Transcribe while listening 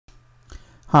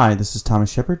Hi, this is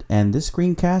Thomas Shepard, and this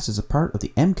screencast is a part of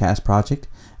the MCAS project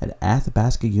at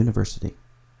Athabasca University.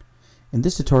 In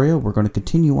this tutorial, we're going to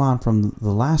continue on from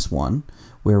the last one,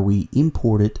 where we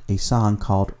imported a song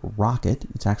called Rocket.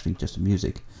 It's actually just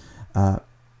music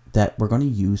that we're going to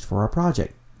use for our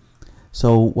project.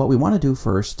 So what we want to do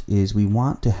first is we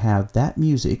want to have that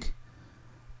music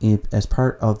as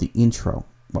part of the intro.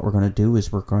 What we're going to do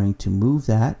is we're going to move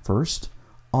that first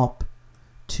up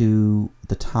to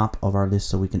the top of our list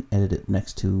so we can edit it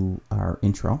next to our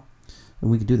intro,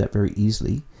 and we can do that very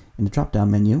easily. In the drop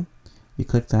down menu, you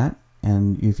click that,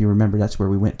 and if you remember, that's where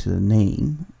we went to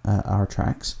name our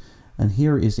tracks, and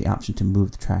here is the option to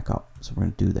move the track up. So we're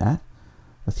going to do that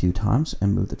a few times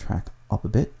and move the track up a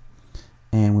bit,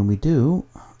 and when we do,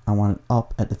 I want it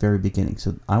up at the very beginning.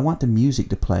 So I want the music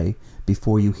to play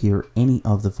before you hear any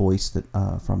of the voice that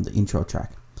from the intro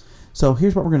track. So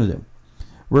here's what we're going to do.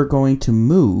 We're going to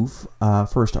move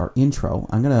first our intro.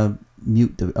 I'm going to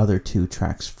mute the other two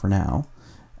tracks for now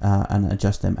and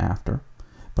adjust them after.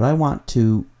 But I want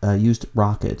to use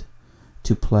Rocket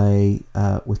to play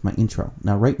with my intro.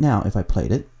 Now right now, if I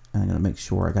played it, I'm going to make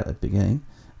sure I got it at the beginning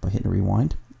by hitting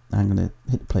rewind. I'm going to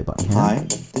hit the play button here. Hi,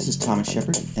 this is Thomas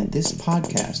Shepard, and this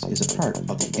podcast is a part of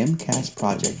the MCAS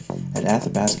project at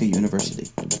Athabasca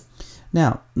University.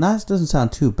 Now, that doesn't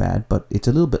sound too bad, but it's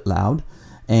a little bit loud,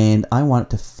 and I want it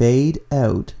to fade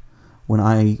out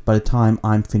by the time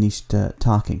I'm finished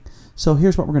talking. So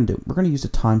here's what we're going to do. We're going to use the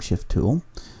time shift tool.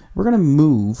 We're going to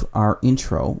move our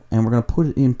intro, and we're going to put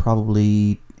it in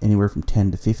probably anywhere from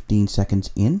 10 to 15 seconds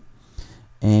in.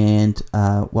 And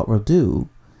what we'll do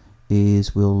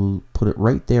is we'll put it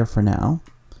right there for now.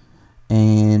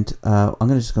 And I'm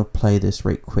just going to play this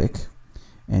right quick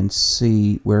and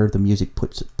see where the music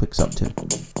picks up to.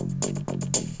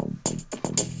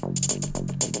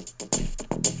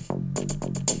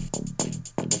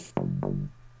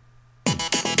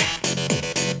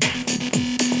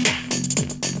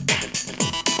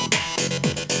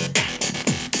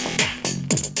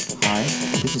 Hi,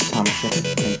 this is Thomas Shepard,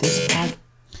 and this podcast.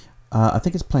 I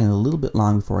think it's playing a little bit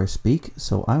long before I speak,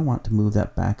 so I want to move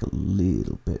that back a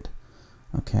little bit.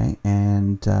 Okay,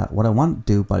 and what I want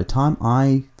to do, by the time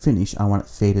I finish, I want it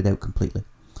faded out completely.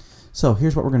 So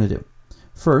here's what we're going to do.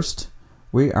 First,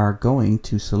 we are going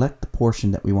to select the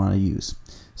portion that we want to use.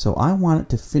 So I want it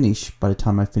to finish by the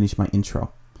time I finish my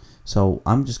intro. So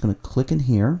I'm just going to click in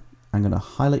here. I'm going to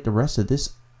highlight the rest of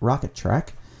this Rocket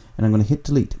track, and I'm going to hit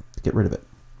delete to get rid of it.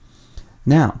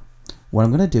 Now, what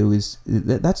I'm going to do is,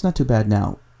 that's not too bad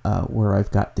now, where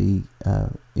I've got the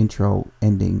intro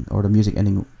ending, or the music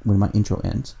ending when my intro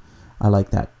ends. I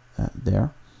like that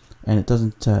there. And it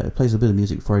doesn't, it plays a bit of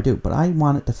music before I do, but I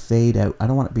want it to fade out. I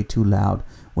don't want it to be too loud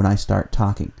when I start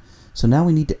talking. So now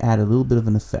we need to add a little bit of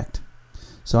an effect.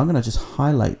 So I'm going to just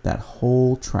highlight that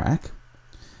whole track,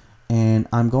 and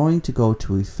I'm going to go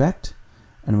to Effect,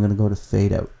 and I'm going to go to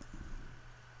Fade Out.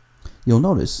 You'll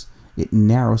notice it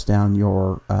narrows down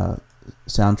your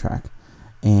soundtrack,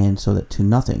 and so that to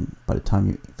nothing by the time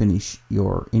you finish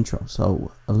your intro.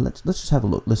 So let's just have a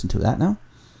look, listen to that now.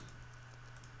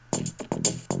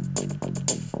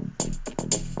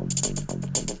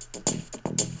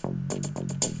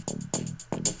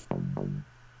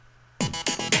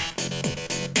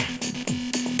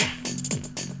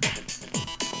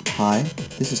 Hi,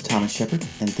 this is Thomas Shepard,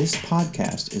 and this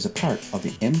podcast is a part of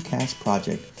the MCAS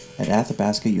project at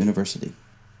Athabasca University.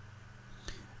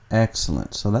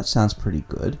 Excellent. So that sounds pretty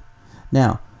good.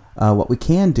 Now, what we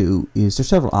can do is, there's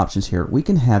several options here. We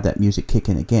can have that music kick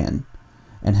in again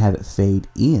and have it fade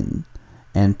in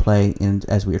and play in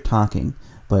as we are talking,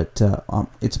 but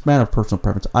it's a matter of personal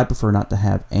preference. I prefer not to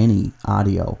have any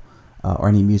audio or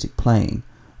any music playing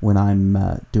when I'm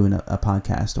doing a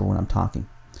podcast or when I'm talking.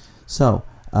 So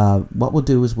what we'll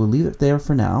do is we'll leave it there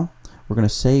for now. We're going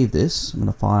to save this. I'm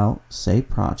going to File, Save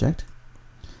Project.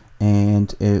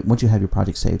 And once you have your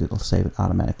project saved, it'll save it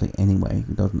automatically anyway.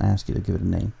 It doesn't ask you to give it a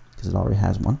name because it already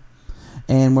has one.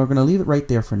 And we're going to leave it right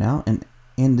there for now and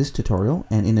in this tutorial.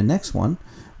 And in the next one,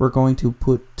 we're going to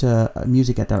put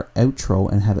music at our outro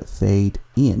and have it fade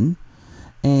in,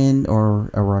 and or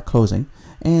our closing.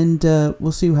 And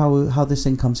we'll see how this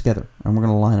thing comes together. And we're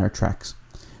going to line our tracks.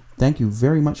 Thank you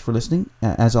very much for listening.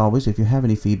 As always, if you have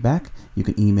any feedback, you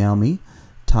can email me,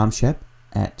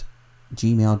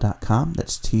 tomshep@gmail.com.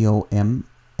 That's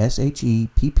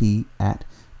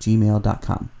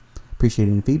TOMSHEPP@gmail.com. Appreciate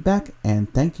any feedback,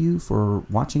 and thank you for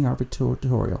watching our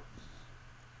tutorial.